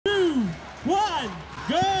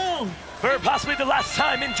For possibly the last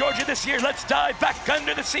time in Georgia this year, let's dive back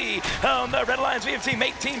under the sea. On the Red Alliance, we have Team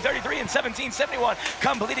 1833 and 1771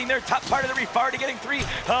 completing their top part of the reef, already getting 3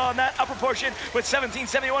 on that upper portion with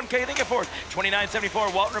 1771 getting a 4th,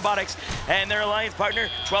 2974 Walton Robotics, and their alliance partner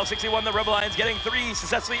 1261 the Rebel Alliance getting 3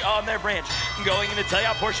 successfully on their branch. Going into the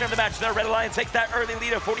tail portion of the match, the Red Alliance takes that early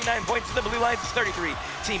lead of 49 points to the Blue Alliance 33.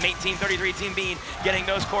 Team 1833, Team Bean getting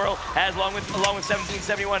those coral along with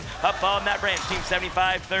 1771 up on that branch. Team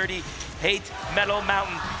 7530. Hate Metal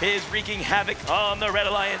Mountain is wreaking havoc on the Red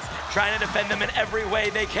Alliance, trying to defend them in every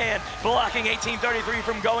way they can, blocking 1833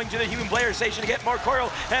 from going to the human player station to get more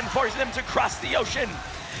coral and forcing them to cross the ocean.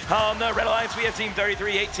 On the Red Alliance, we have Team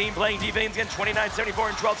 33-18 playing defense against 2974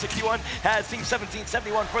 and 1261 as Team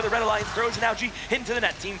 1771 for the Red Alliance throws an algae into the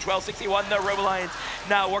net. Team 1261, the Robo Alliance,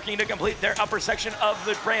 now working to complete their upper section of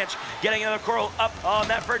the branch, getting another coral up on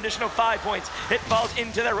that for an additional 5 points. It falls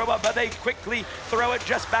into their robot, but they quickly throw it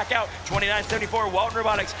just back out. 2974, Walton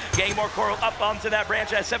Robotics, getting more coral up onto that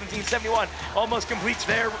branch as 1771 almost completes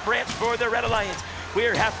their branch for the Red Alliance.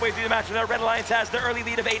 We're halfway through the match, and the Red Alliance has the early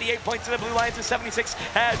lead of 88 points to the Blue Alliance of 76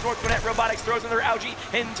 as North Gwinnett Robotics throws another algae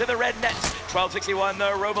into the red nets. 1261,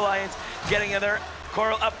 the Robo Alliance, getting another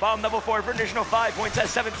coral up on level 4 for an additional 5 points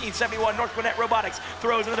as 1771 North Gwinnett Robotics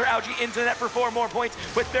throws another algae into the net for 4 more points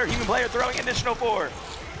with their human player throwing an additional 4.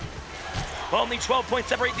 Only 12 points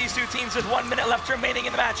separate these two teams with 1 minute left remaining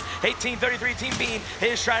in the match. 1833 Team Bean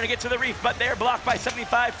is trying to get to the reef, but they're blocked by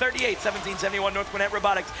 7538. 1771 North Gwinnett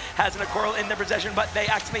Robotics has a coral in their possession, but they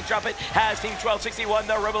accidentally drop it. Has Team 1261,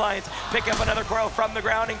 the Robo Alliance, pick up another coral from the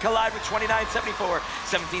ground and collide with 2974.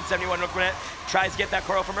 1771 North Gwinnett tries to get that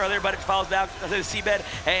coral from earlier, but it falls down to the seabed,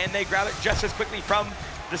 and they grab it just as quickly from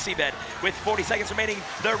the seabed. With 40 seconds remaining,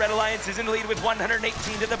 the Red Alliance is in the lead with 118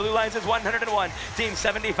 to the Blue Alliance is 101. Team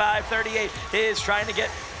 7538 is trying to get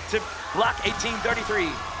to block 1833.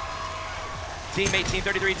 Team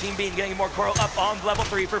 1833, Team Bean getting more coral up on level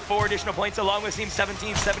 3 for 4 additional points along with Team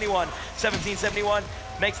 1771. 1771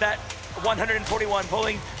 makes that 141,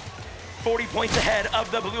 pulling 40 points ahead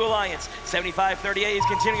of the Blue Alliance. 7538 is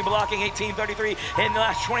continuing blocking 1833 in the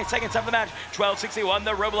last 20 seconds of the match. 1261,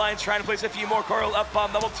 the Robo Alliance trying to place a few more coral up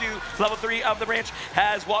on level 3 of the branch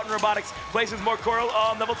as Walton Robotics places more coral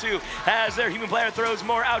on level 2 as their human player throws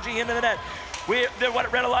more algae into the net. The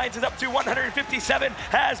Red Alliance is up to 157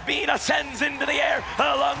 as Bean ascends into the air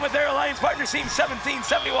along with their alliance partner Team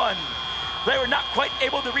 1771. They were not quite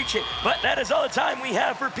able to reach it, but that is all the time we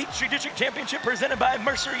have for Peachtree District Championship presented by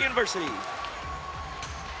Mercer University.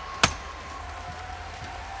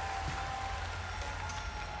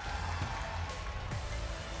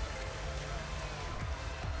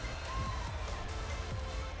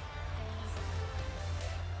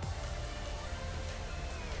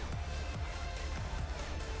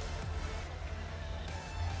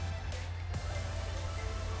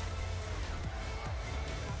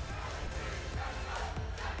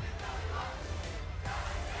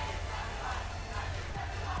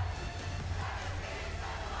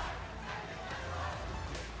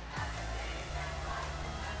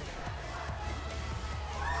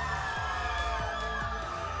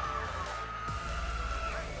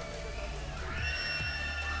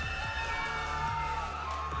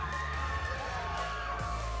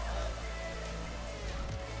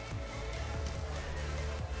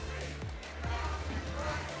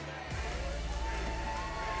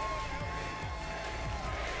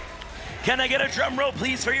 Can I get a drum roll,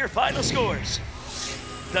 please, for your final scores?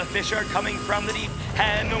 The fish are coming from the deep,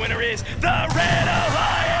 and the winner is the Red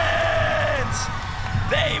Alliance!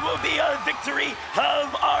 They will be a victory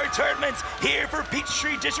of our tournament here for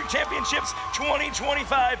Peachtree District Championships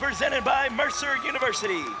 2025, presented by Mercer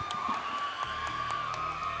University.